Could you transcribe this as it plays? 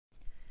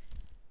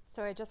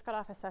So I just got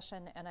off a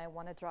session and I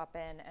want to drop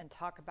in and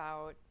talk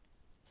about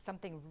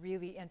something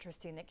really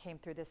interesting that came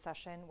through this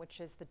session, which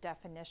is the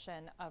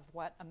definition of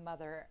what a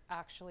mother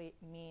actually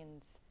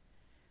means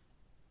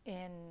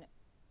in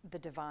the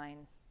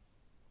divine.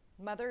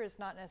 Mother is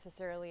not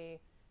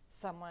necessarily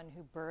someone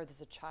who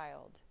births a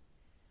child.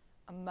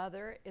 A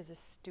mother is a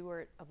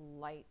steward of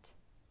light.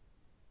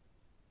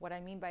 What I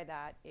mean by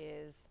that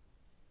is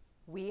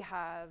we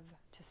have,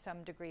 to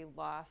some degree,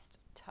 lost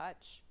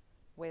touch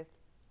with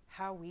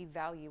how we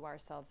value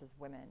ourselves as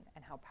women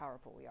and how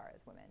powerful we are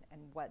as women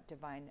and what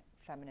divine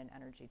feminine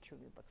energy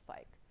truly looks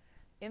like.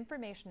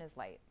 Information is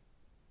light,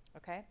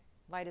 okay?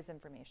 Light is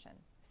information.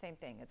 Same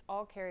thing. It's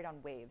all carried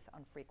on waves,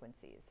 on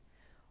frequencies.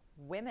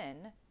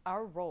 Women,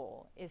 our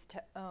role is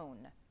to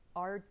own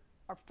our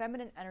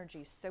feminine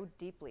energy so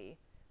deeply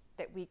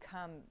that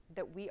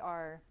we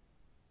are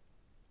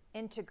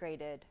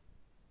integrated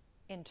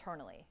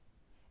internally.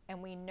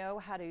 And we know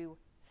how to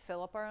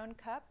fill up our own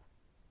cup,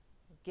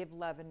 give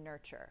love and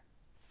nurture.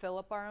 Fill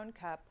up our own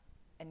cup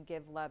and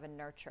give love and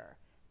nurture.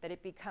 That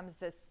it becomes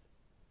this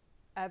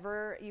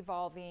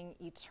ever-evolving,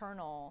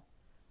 eternal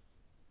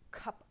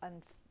cup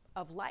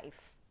of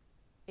life.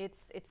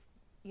 It's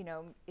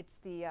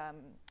the,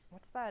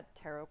 what's that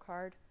tarot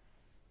card?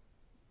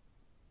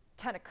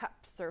 10 of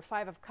Cups or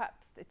 5 of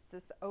Cups. It's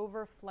this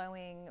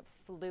overflowing,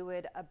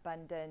 fluid,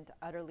 abundant,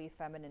 utterly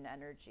feminine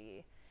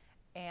energy.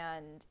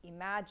 And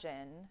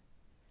imagine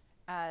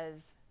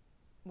as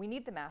we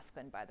need the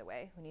masculine, by the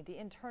way. We need the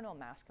internal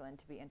masculine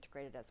to be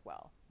integrated as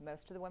well.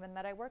 Most of the women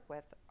that I work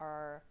with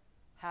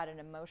had an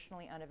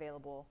emotionally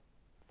unavailable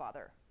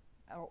father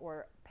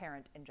or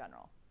parent in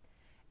general.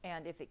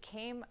 And if it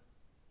came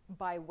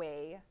by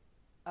way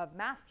of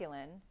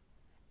masculine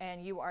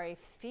and you are a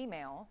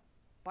female,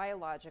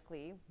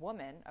 biologically,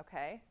 woman,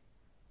 okay?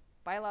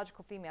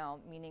 Biological female,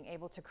 meaning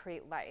able to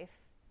create life.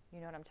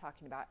 You know what I'm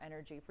talking about,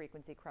 energy,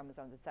 frequency,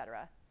 chromosomes,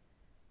 etc.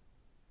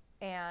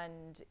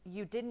 And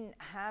you didn't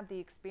have the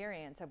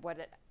experience of what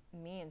it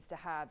means to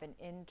have an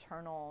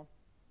internal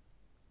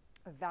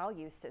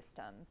value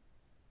system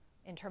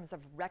in terms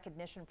of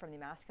recognition from the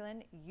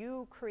masculine.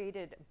 You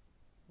created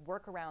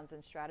workarounds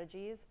and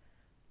strategies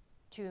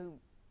to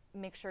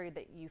make sure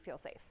that you feel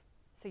safe.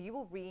 So you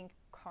will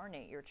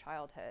reincarnate your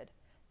childhood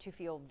to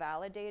feel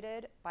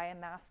validated by a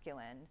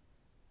masculine,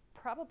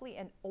 probably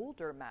an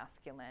older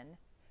masculine,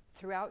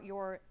 throughout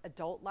your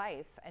adult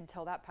life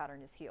until that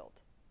pattern is healed.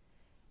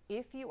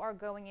 If you are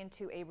going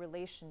into a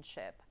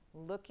relationship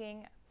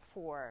looking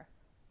for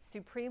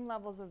supreme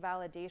levels of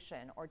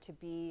validation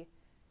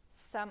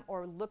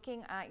or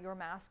looking at your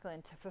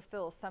masculine to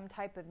fulfill some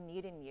type of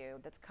need in you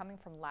that's coming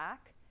from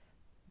lack,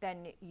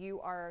 then you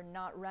are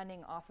not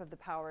running off of the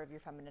power of your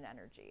feminine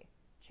energy.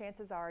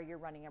 Chances are you're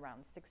running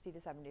around 60 to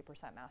 70%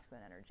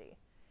 masculine energy.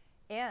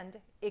 And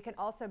it can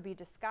also be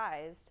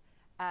disguised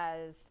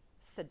as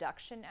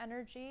seduction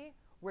energy,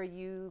 where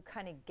you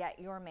kind of get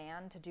your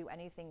man to do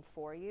anything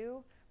for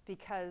you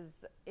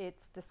because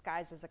it's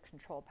disguised as a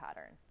control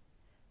pattern.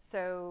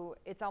 So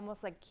it's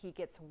almost like he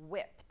gets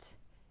whipped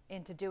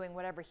into doing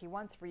whatever he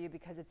wants for you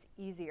because it's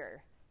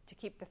easier to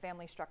keep the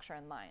family structure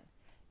in line.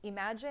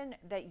 Imagine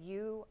that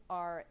you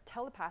are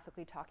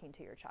telepathically talking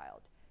to your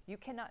child. You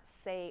cannot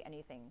say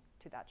anything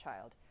to that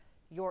child.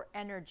 Your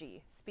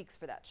energy speaks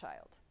for that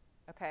child,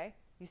 okay?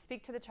 You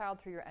speak to the child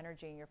through your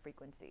energy and your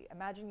frequency.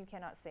 Imagine you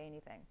cannot say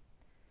anything.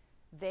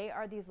 They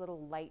are these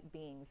little light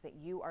beings that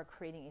you are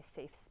creating a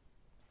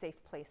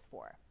safe place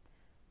for.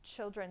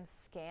 Children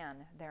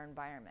scan their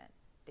environment.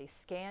 They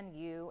scan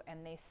you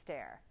and they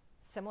stare,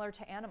 similar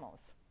to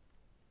animals.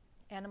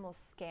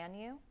 Animals scan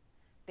you.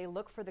 They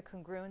look for the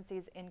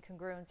congruencies,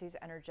 incongruencies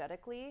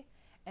energetically,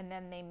 and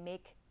then they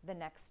make the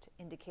next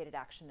indicated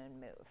action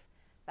and move.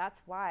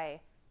 That's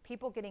why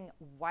people getting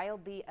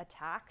wildly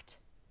attacked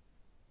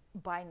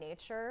by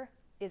nature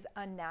is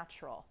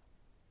unnatural.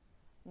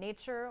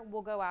 Nature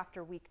will go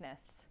after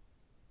weakness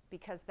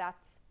because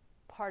that's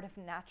part of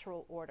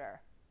natural order.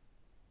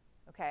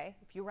 Okay?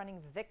 If you're running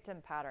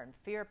victim pattern,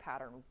 fear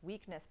pattern,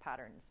 weakness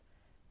patterns,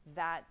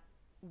 that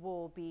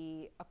will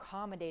be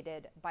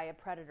accommodated by a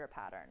predator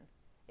pattern.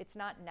 It's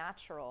not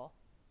natural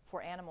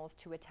for animals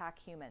to attack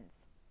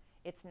humans.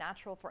 It's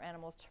natural for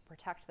animals to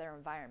protect their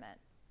environment,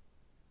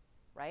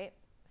 right?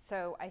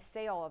 So I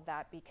say all of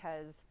that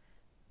because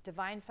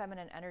divine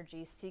feminine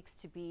energy seeks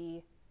to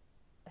be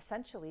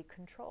essentially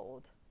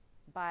controlled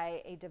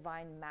by a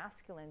divine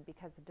masculine,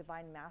 because the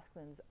divine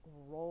masculine's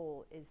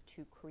role is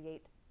to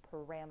create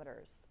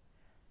parameters,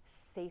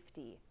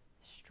 safety,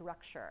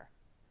 structure,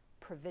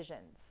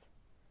 provisions.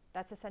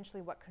 That's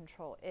essentially what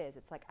control is.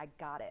 It's like, I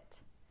got it.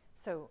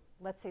 So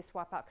let's say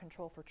swap out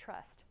control for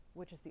trust,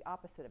 which is the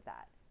opposite of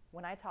that.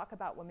 When I talk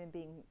about women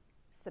being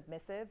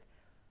submissive,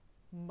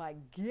 my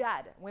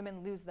God,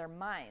 women lose their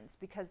minds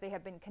because they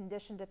have been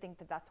conditioned to think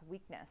that that's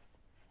weakness.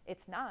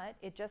 It's not.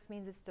 It just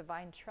means it's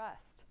divine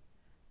trust.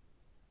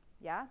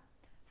 Yeah?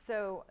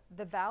 So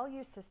the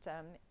value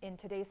system in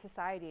today's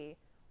society,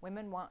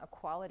 women want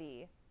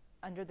equality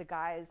under the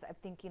guise of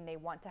thinking they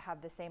want to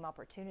have the same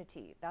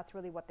opportunity. That's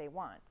really what they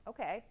want.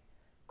 Okay,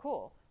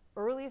 cool.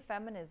 Early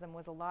feminism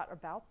was a lot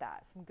about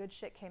that. Some good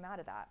shit came out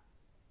of that.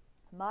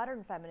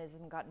 Modern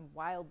feminism gotten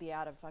wildly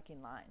out of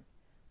fucking line.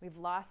 We've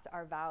lost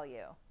our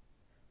value.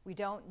 We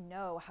don't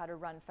know how to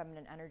run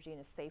feminine energy in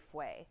a safe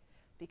way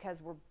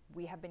because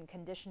we have been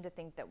conditioned to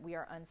think that we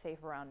are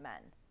unsafe around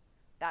men.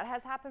 That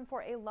has happened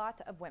for a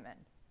lot of women.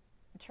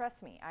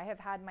 Trust me, I have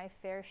had my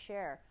fair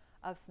share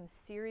of some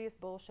serious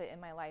bullshit in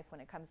my life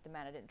when it comes to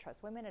men. I didn't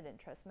trust women, I didn't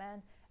trust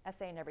men.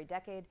 Essay in every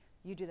decade,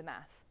 you do the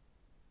math,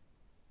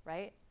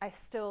 right? I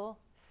still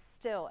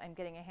am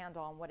getting a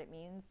handle on what it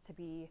means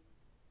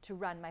to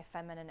run my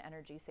feminine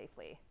energy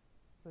safely.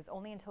 It was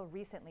only until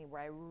recently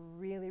where I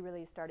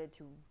really started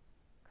to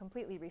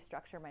completely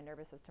restructure my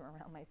nervous system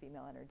around my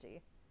female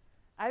energy.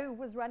 I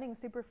was running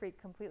super freak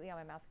completely on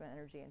my masculine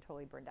energy and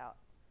totally burned out.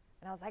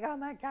 And I was like, oh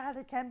my God,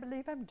 I can't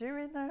believe I'm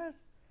doing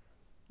this.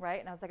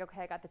 Right? And I was like,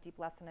 okay, I got the deep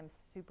lesson. I'm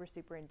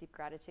super in deep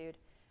gratitude.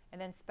 And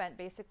then spent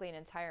basically an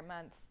entire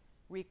month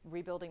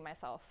rebuilding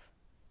myself.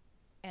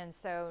 And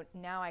so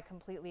now I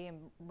completely am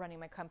running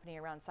my company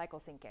around cycle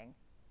syncing.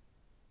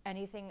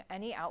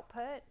 Any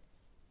output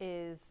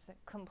is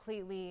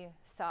completely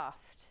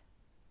soft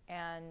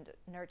and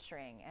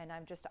nurturing, and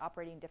I'm just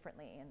operating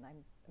differently. And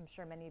I'm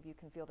sure many of you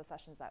can feel the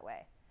sessions that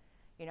way.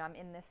 You know, I'm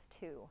in this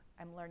too.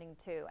 I'm learning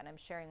too, and I'm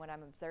sharing what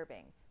I'm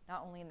observing,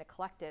 not only in the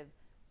collective,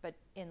 but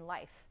in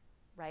life,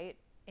 right?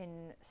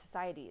 In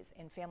societies,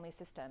 in family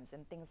systems,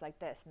 and things like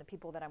this, and the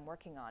people that I'm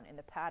working on, in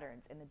the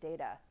patterns, in the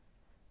data.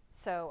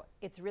 So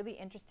it's really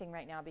interesting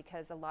right now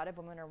because a lot of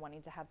women are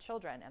wanting to have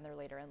children and they're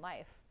later in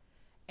life.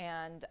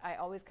 And I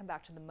always come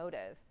back to the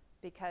motive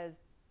because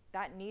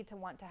that need to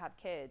want to have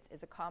kids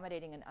is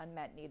accommodating an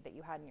unmet need that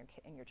you had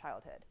in your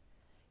childhood.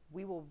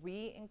 We will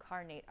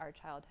reincarnate our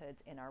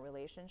childhoods in our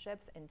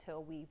relationships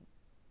until we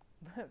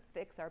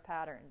fix our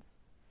patterns,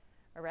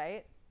 all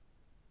right?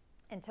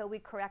 Until we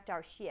correct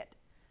our shit.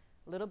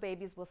 Little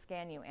babies will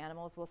scan you.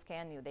 Animals will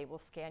scan you. They will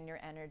scan your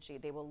energy.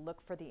 They will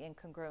look for the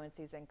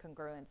incongruencies and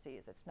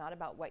congruencies. It's not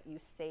about what you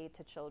say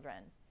to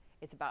children.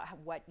 It's about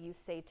what you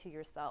say to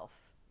yourself.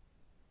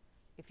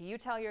 If you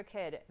tell your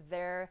kid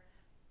the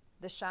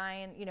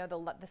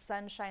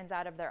sun shines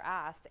out of their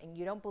ass and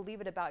you don't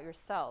believe it about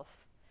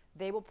yourself,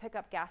 they will pick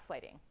up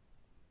gaslighting.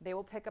 They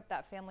will pick up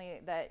that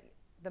family that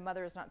the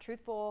mother is not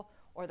truthful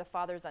or the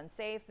father's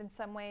unsafe in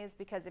some ways,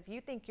 because if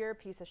you think you're a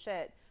piece of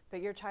shit,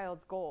 but your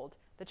child's gold,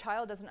 the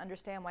child doesn't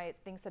understand why it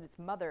thinks that its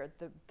mother,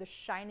 the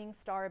shining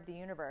star of the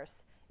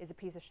universe, is a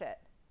piece of shit.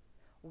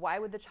 Why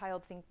would the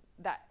child think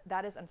that?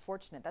 That is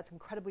unfortunate. That's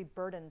incredibly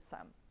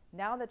burdensome.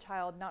 Now the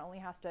child not only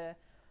has to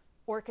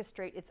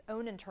orchestrate its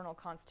own internal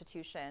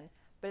constitution,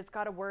 but it's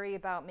got to worry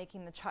about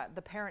making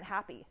the parent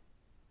happy.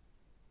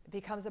 It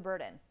becomes a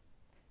burden.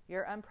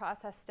 Your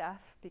unprocessed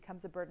stuff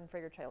becomes a burden for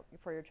your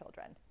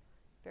children.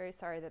 Very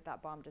sorry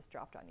that bomb just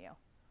dropped on you.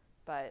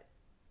 But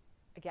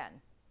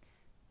again,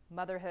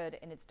 motherhood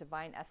in its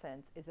divine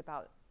essence is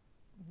about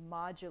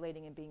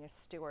modulating and being a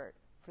steward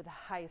for the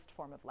highest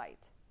form of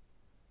light.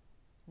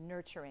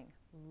 Nurturing,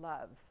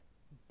 love,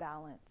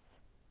 balance,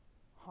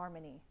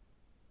 harmony,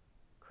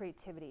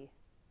 creativity,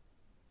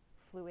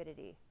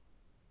 fluidity,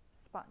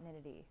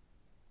 spontaneity.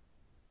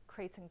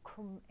 Creates an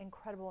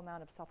incredible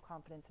amount of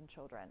self-confidence in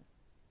children.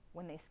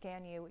 When they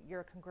scan you,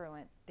 you're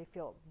congruent. They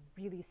feel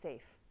really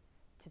safe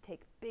to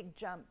take big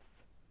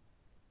jumps,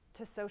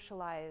 to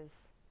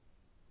socialize,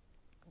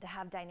 to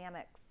have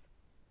dynamics.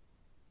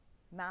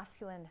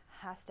 Masculine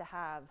has to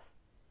have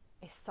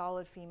a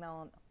solid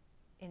female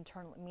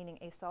meaning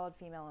a solid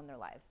female in their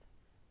lives,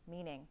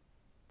 meaning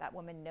that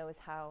woman knows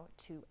how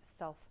to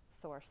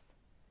self-source.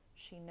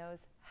 She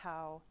knows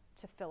how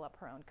to fill up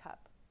her own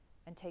cup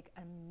and take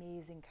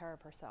amazing care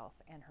of herself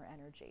and her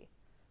energy.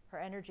 Her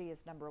energy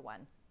is number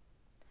one.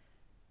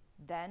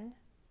 Then,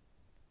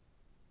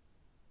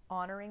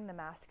 honoring the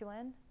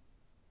masculine,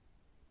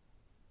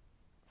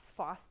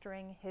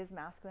 fostering his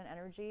masculine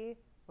energy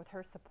with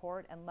her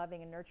support and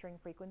loving and nurturing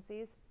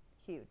frequencies,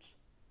 huge.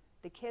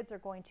 The kids are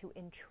going to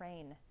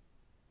entrain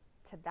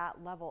to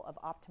that level of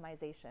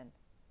optimization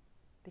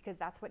because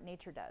that's what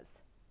nature does.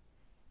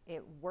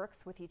 It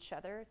works with each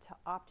other to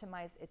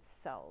optimize its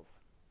cells,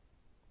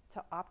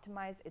 to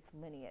optimize its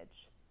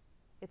lineage.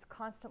 It's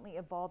constantly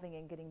evolving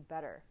and getting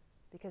better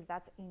because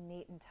that's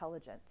innate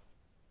intelligence.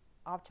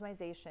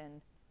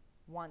 Optimization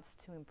wants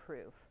to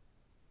improve.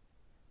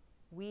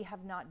 We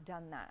have not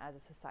done that as a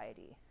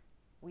society.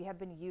 We have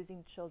been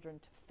using children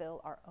to fill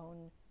our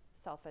own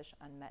selfish,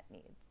 unmet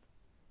needs.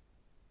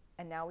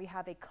 And now we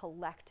have a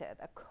collective,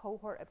 a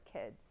cohort of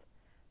kids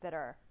that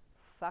are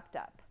fucked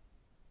up,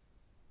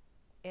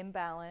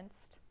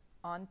 imbalanced,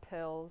 on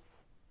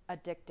pills,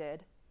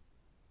 addicted,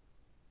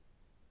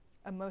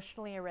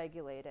 emotionally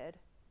irregulated,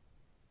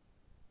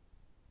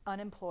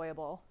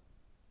 unemployable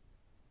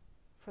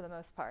for the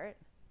most part.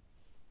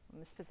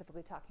 I'm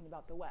specifically talking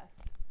about the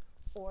West,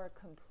 or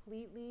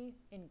completely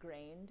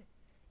ingrained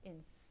in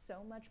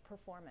so much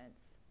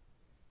performance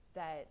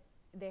that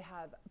they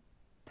have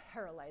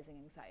paralyzing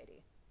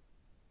anxiety.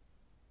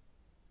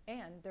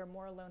 And they're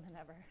more alone than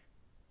ever.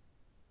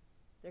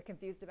 They're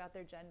confused about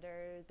their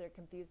gender. They're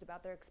confused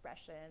about their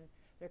expression.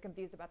 They're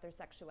confused about their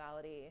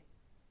sexuality.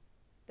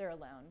 They're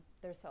alone.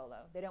 They're solo.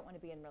 They don't want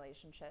to be in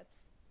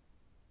relationships.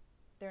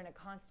 They're in a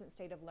constant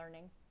state of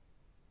learning,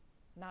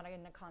 not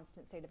in a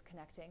constant state of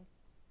connecting.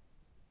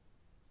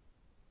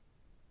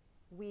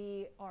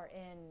 We are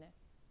in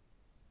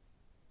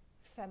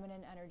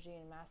feminine energy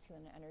and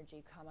masculine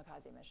energy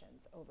kamikaze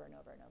missions over and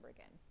over and over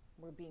again.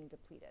 We're being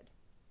depleted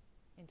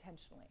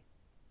intentionally.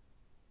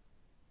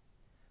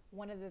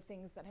 One of the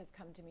things that has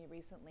come to me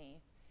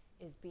recently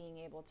is being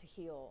able to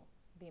heal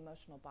the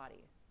emotional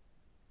body.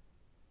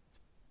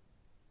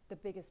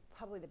 It's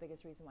probably the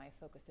biggest reason why I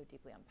focus so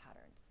deeply on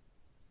patterns.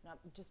 Not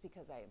just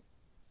because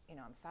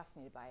I'm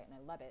fascinated by it and I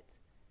love it,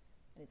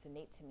 and it's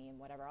innate to me and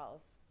whatever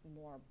else,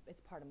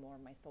 it's part of more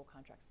of my soul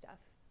contract stuff,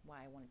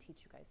 why I want to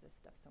teach you guys this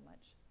stuff so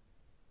much.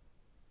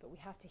 But we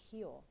have to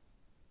heal.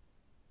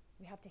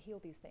 We have to heal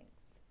these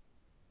things.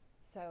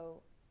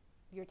 So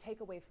your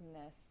takeaway from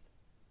this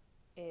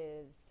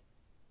is,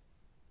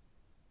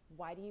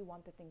 why do you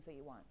want the things that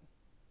you want?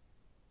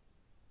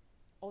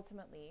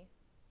 Ultimately,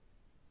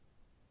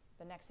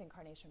 the next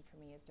incarnation for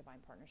me is divine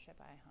partnership.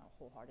 I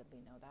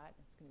wholeheartedly know that.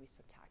 It's going to be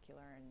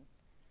spectacular, and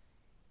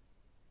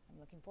I'm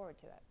looking forward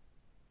to it.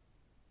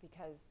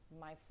 Because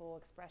my full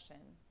expression,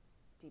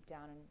 deep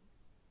down, and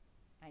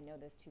I know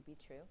this to be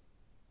true,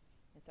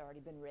 it's already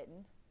been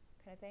written,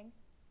 kind of thing.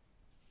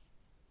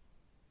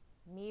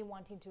 Me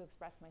wanting to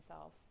express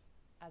myself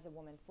as a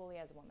woman, fully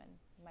as a woman,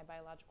 in my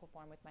biological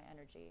form with my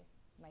energy,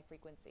 my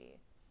frequency,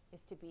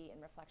 is to be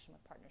in reflection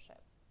with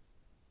partnership.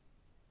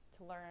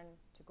 To learn,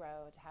 to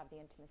grow, to have the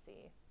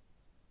intimacy,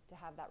 to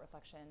have that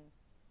reflection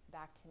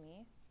back to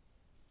me,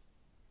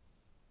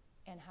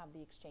 and have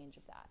the exchange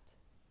of that.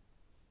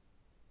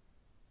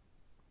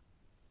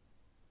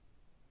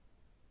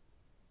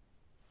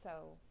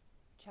 So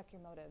check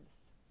your motives,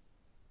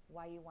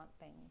 why you want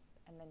things,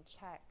 and then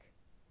check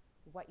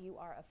what you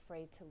are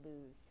afraid to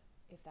lose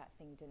if that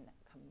thing didn't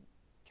come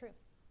true.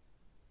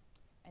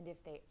 And if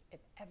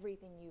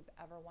everything you've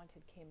ever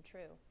wanted came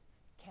true,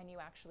 can you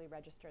actually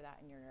register that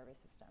in your nervous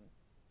system?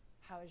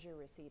 How is your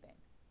receiving?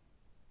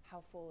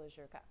 How full is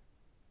your cup?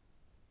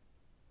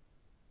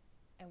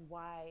 And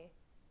why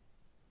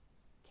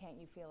can't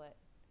you feel it?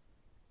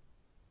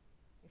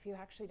 If you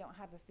actually don't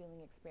have a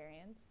feeling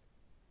experience,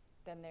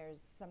 then there's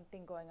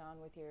something going on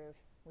with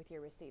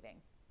your receiving.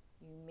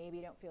 You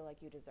maybe don't feel like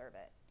you deserve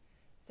it.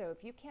 So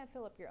if you can't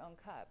fill up your own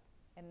cup,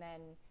 and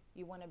then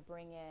you want to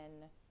bring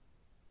in,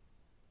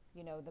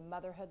 the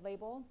motherhood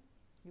label,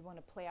 you want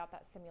to play out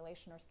that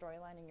simulation or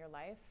storyline in your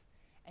life,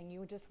 and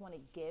you just want to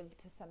give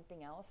to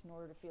something else in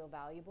order to feel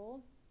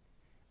valuable,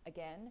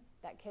 again,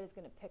 that kid is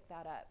going to pick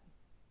that up.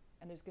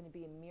 And there's going to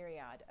be a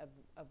myriad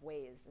of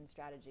ways and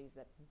strategies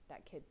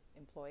that kid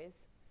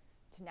employs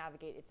to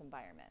navigate its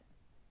environment.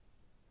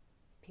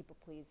 People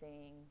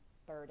pleasing,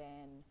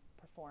 burden,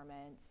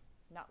 performance,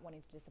 not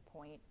wanting to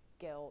disappoint,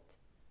 guilt,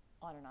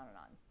 on and on and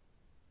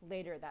on.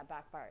 Later, that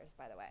backfires,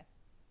 by the way.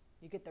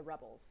 You get the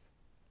rebels,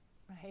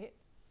 right?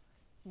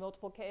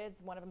 Multiple kids,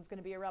 one of them's going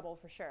to be a rebel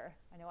for sure.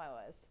 I know I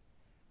was.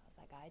 I was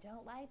like, I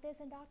don't like this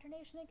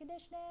indoctrination and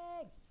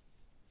conditioning.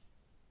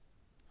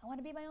 I want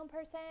to be my own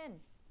person.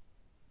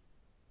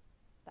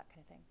 That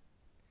kind of thing.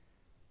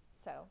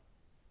 So,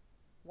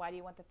 why do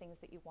you want the things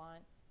that you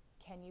want?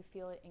 Can you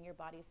feel it in your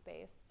body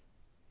space?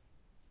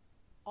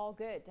 All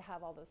good to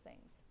have all those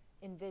things.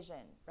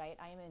 Envision, right?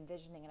 I am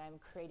envisioning and I'm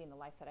creating the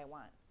life that I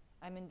want.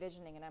 I'm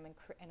envisioning and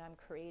I'm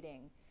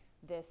creating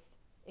this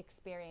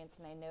experience,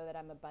 and I know that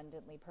I'm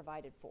abundantly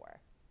provided for.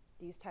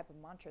 These type of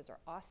mantras are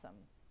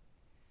awesome.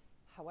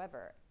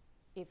 However,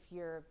 if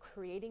you're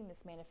creating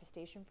this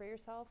manifestation for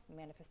yourself,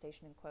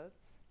 manifestation in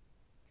quotes,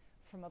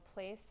 from a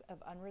place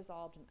of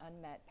unresolved and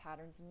unmet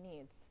patterns and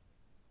needs,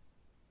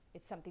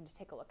 it's something to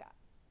take a look at.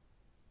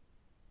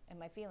 And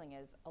my feeling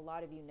is a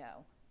lot of you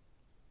know,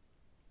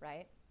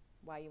 right?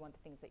 Why you want the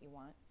things that you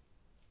want.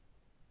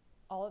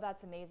 All of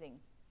that's amazing,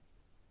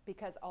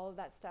 because all of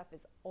that stuff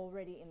is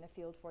already in the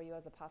field for you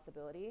as a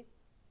possibility.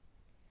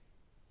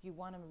 You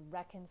want to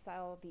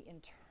reconcile the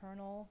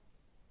internal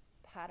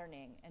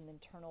patterning and the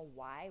internal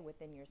why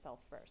within yourself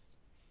first.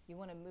 You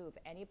want to move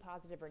any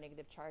positive or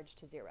negative charge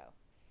to zero,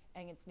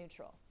 and it's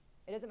neutral.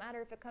 It doesn't matter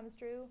if it comes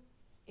true.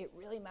 It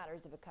really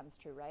matters if it comes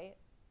true, right?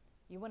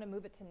 You want to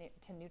move it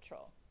to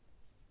neutral.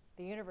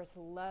 The universe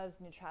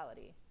loves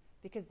neutrality,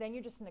 because then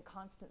you're just in a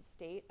constant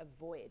state of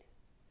void,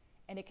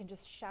 and it can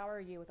just shower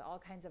you with all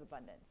kinds of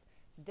abundance.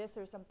 This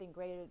or something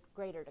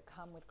greater to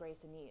come with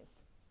grace and ease,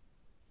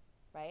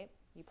 right?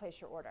 You place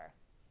your order.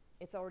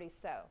 It's already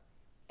so.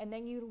 And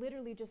then you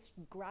literally just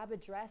grab a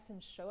dress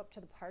and show up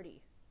to the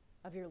party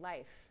of your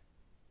life.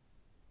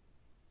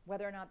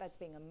 Whether or not that's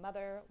being a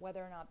mother,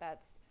 whether or not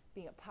that's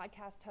being a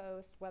podcast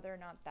host, whether or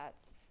not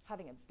that's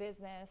having a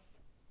business,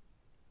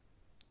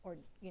 or,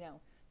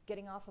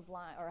 getting off of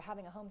line, or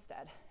having a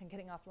homestead and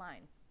getting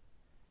offline.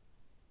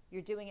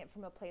 You're doing it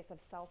from a place of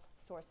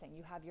self-sourcing.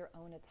 You have your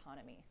own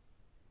autonomy.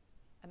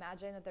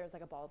 Imagine that there's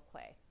like a ball of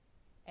clay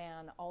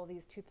and all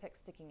these toothpicks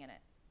sticking in it.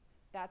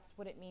 That's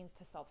what it means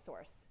to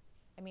self-source.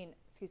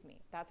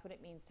 That's what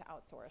it means to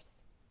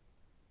outsource.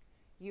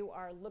 You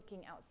are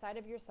looking outside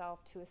of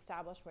yourself to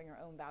establish where your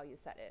own value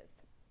set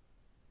is.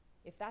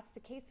 If that's the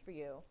case for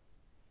you,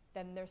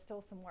 then there's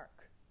still some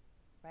work,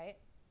 right?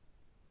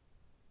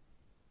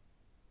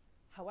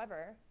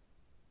 However,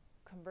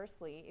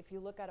 conversely, if you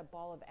look at a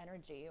ball of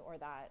energy, or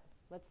that,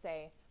 let's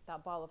say,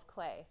 that ball of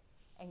clay,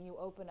 and you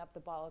open up the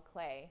ball of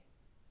clay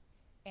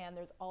and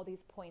there's all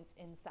these points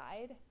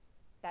inside,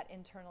 that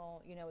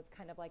internal, it's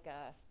kind of like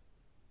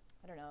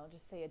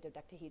just say a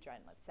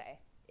dodecahedron, let's say,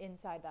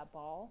 inside that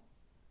ball.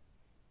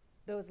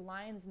 Those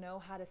lines know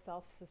how to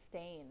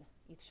self-sustain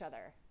each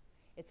other.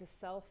 It's a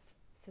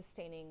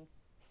self-sustaining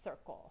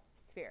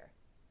sphere.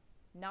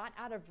 Not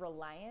out of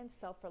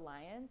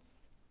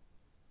self-reliance,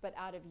 but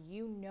out of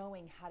you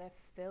knowing how to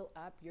fill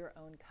up your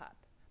own cup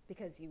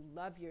because you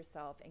love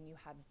yourself and you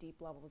have deep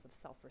levels of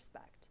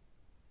self-respect.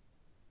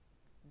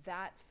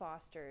 That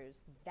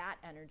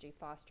energy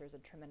fosters a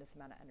tremendous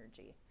amount of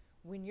energy.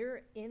 When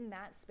you're in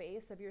that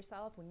space of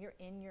yourself, when you're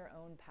in your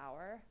own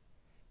power,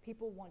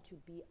 people want to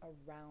be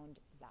around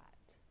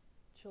that.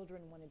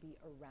 Children want to be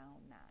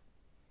around that.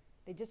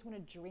 They just want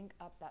to drink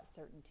up that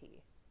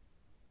certainty.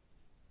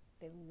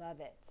 They love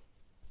it.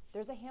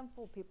 There's a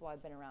handful of people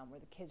I've been around where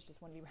the kids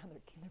just want to be around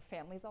their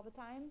families all the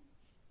time,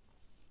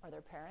 or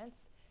their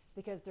parents,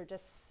 because they're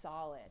just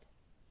solid,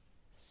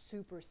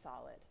 super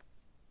solid.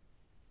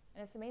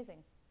 And it's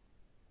amazing.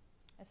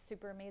 It's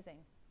super amazing.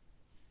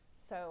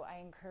 So I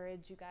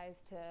encourage you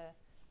guys to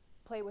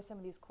play with some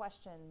of these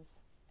questions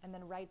and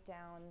then write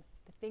down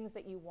the things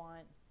that you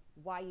want,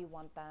 why you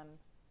want them,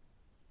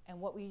 and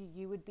what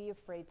you would be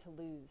afraid to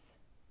lose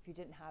if you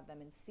didn't have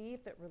them, and see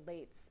if it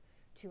relates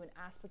to an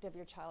aspect of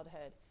your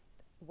childhood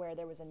where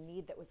there was a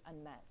need that was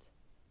unmet.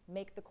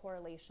 Make the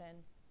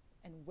correlation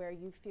and where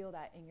you feel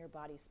that in your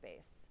body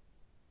space.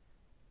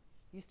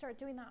 You start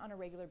doing that on a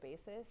regular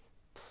basis,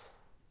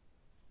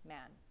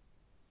 man,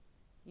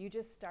 you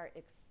just start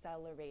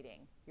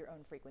accelerating your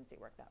own frequency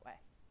work that way.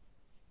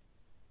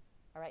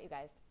 All right, you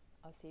guys,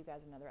 I'll see you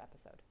guys in another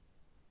episode.